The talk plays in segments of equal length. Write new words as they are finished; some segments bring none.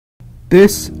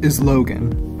This is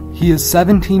Logan. He is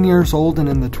 17 years old and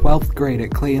in the 12th grade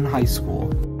at Clayton High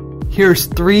School. Here's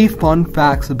 3 fun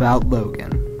facts about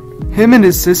Logan. Him and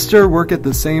his sister work at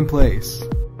the same place.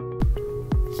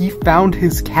 He found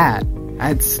his cat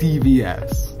at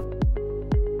CVS.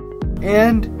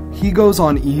 And he goes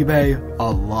on eBay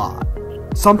a lot.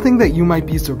 Something that you might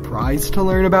be surprised to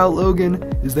learn about Logan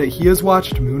is that he has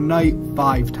watched Moon Knight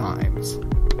 5 times.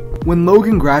 When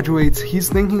Logan graduates, he's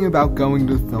thinking about going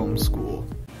to film school.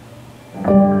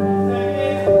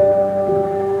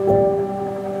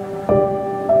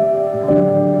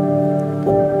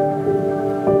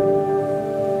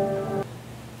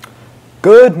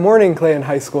 Good morning, Clayton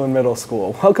High School and Middle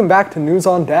School. Welcome back to News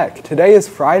on Deck. Today is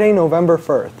Friday, November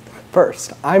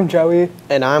 1st. I'm Joey.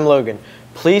 And I'm Logan.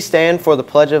 Please stand for the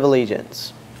Pledge of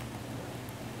Allegiance.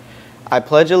 I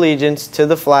pledge allegiance to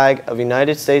the flag of the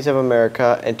United States of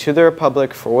America and to the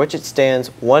republic for which it stands,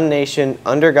 one nation,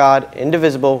 under God,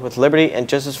 indivisible, with liberty and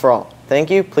justice for all.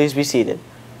 Thank you. Please be seated.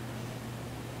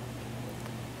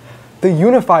 The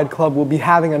Unified Club will be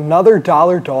having another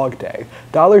Dollar Dog Day.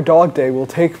 Dollar Dog Day will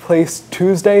take place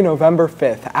Tuesday, November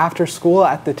 5th, after school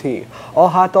at the T. All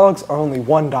hot dogs are only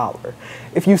 $1.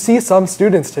 If you see some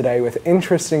students today with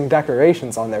interesting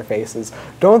decorations on their faces,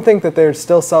 don't think that they're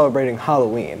still celebrating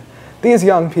Halloween. These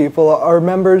young people are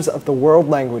members of the World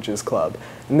Languages Club,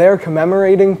 and they are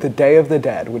commemorating the Day of the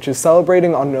Dead, which is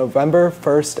celebrating on November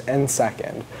 1st and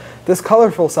 2nd. This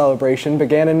colorful celebration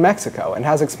began in Mexico and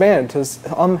has expanded to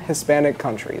some Hispanic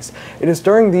countries. It is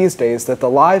during these days that the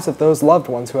lives of those loved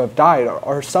ones who have died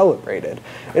are celebrated.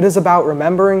 It is about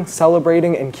remembering,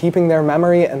 celebrating, and keeping their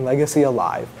memory and legacy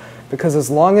alive. Because as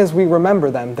long as we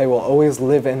remember them, they will always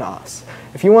live in us.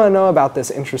 If you want to know about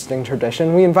this interesting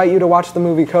tradition, we invite you to watch the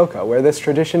movie Coco, where this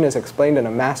tradition is explained in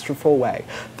a masterful way.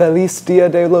 Feliz Dia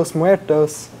de los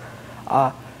Muertos!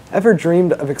 Ever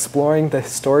dreamed of exploring the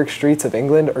historic streets of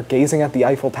England or gazing at the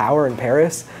Eiffel Tower in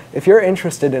Paris? If you're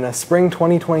interested in a spring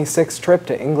 2026 trip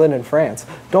to England and France,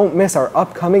 don't miss our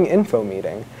upcoming info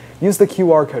meeting. Use the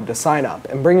QR code to sign up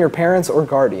and bring your parents or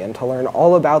guardian to learn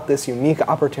all about this unique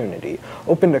opportunity,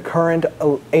 open to current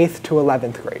 8th to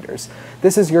 11th graders.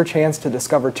 This is your chance to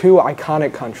discover 2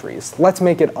 iconic countries. Let's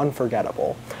make it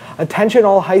unforgettable. Attention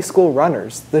all high school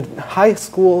runners. The high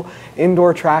school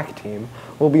indoor track team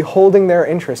will be holding their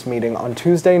interest meeting on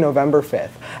Tuesday, November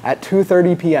 5th at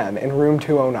 2:30 p.m. in room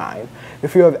 209.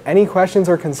 If you have any questions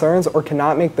or concerns or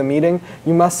cannot make the meeting,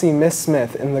 you must see Miss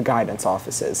Smith in the guidance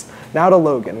offices. Now to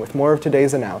Logan with more of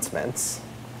today's announcements.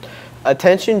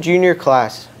 Attention junior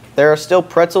class. There are still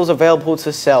pretzels available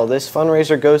to sell. This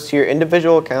fundraiser goes to your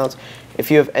individual accounts.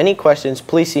 If you have any questions,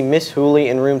 please see Miss Hooley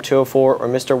in room 204 or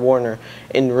Mr. Warner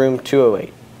in room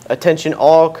 208. Attention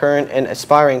all current and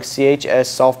aspiring CHS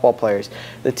softball players.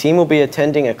 The team will be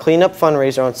attending a cleanup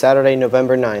fundraiser on Saturday,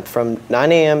 November 9th from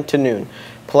 9 a.m. to noon.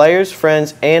 Players,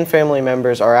 friends, and family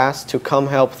members are asked to come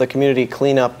help the community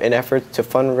clean up in efforts to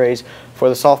fundraise for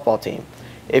the softball team.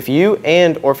 If you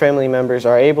and or family members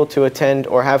are able to attend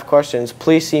or have questions,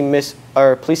 please see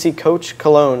Coach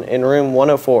Cologne in room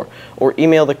 104 or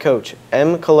email the coach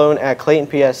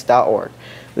mcologne@claytonps.org.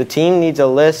 The team needs a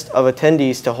list of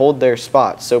attendees to hold their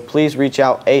spots, so please reach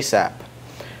out ASAP.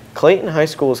 Clayton High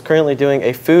School is currently doing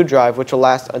a food drive which will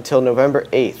last until November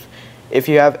 8th. If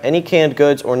you have any canned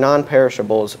goods or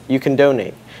non-perishables, you can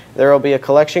donate. There will be a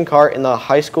collection cart in the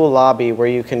high school lobby where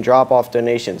you can drop off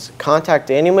donations. Contact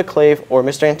Daniel McClave or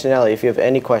Mr. Antonelli if you have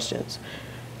any questions.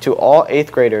 To all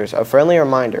 8th graders, a friendly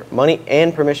reminder, money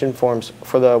and permission forms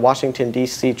for the Washington,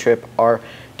 D.C. trip are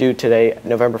due today,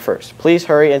 November 1st. Please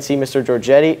hurry and see Mr.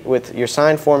 Giorgetti with your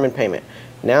signed form and payment.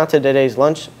 Now to today's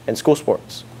lunch and school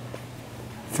sports.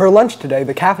 For lunch today,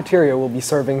 the cafeteria will be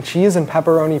serving cheese and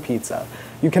pepperoni pizza.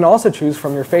 You can also choose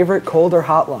from your favorite cold or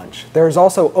hot lunch. There is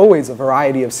also always a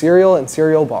variety of cereal and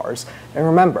cereal bars. And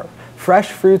remember,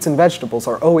 fresh fruits and vegetables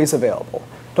are always available.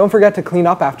 Don't forget to clean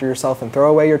up after yourself and throw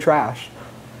away your trash.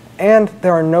 And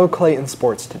there are no Clayton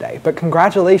sports today, but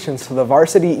congratulations to the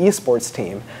varsity esports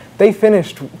team. They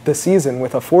finished the season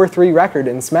with a 4-3 record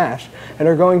in Smash and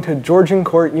are going to Georgian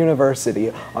Court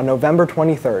University on November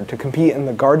 23rd to compete in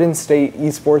the Garden State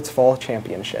Esports Fall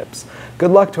Championships.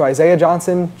 Good luck to Isaiah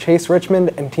Johnson, Chase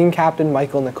Richmond, and team captain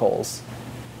Michael Nichols.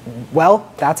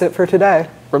 Well, that's it for today.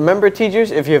 Remember, teachers,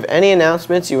 if you have any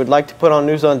announcements you would like to put on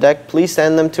News on Deck, please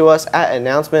send them to us at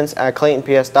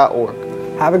announcements@claytonps.org.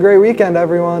 Have a great weekend,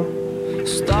 everyone.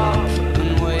 Stop.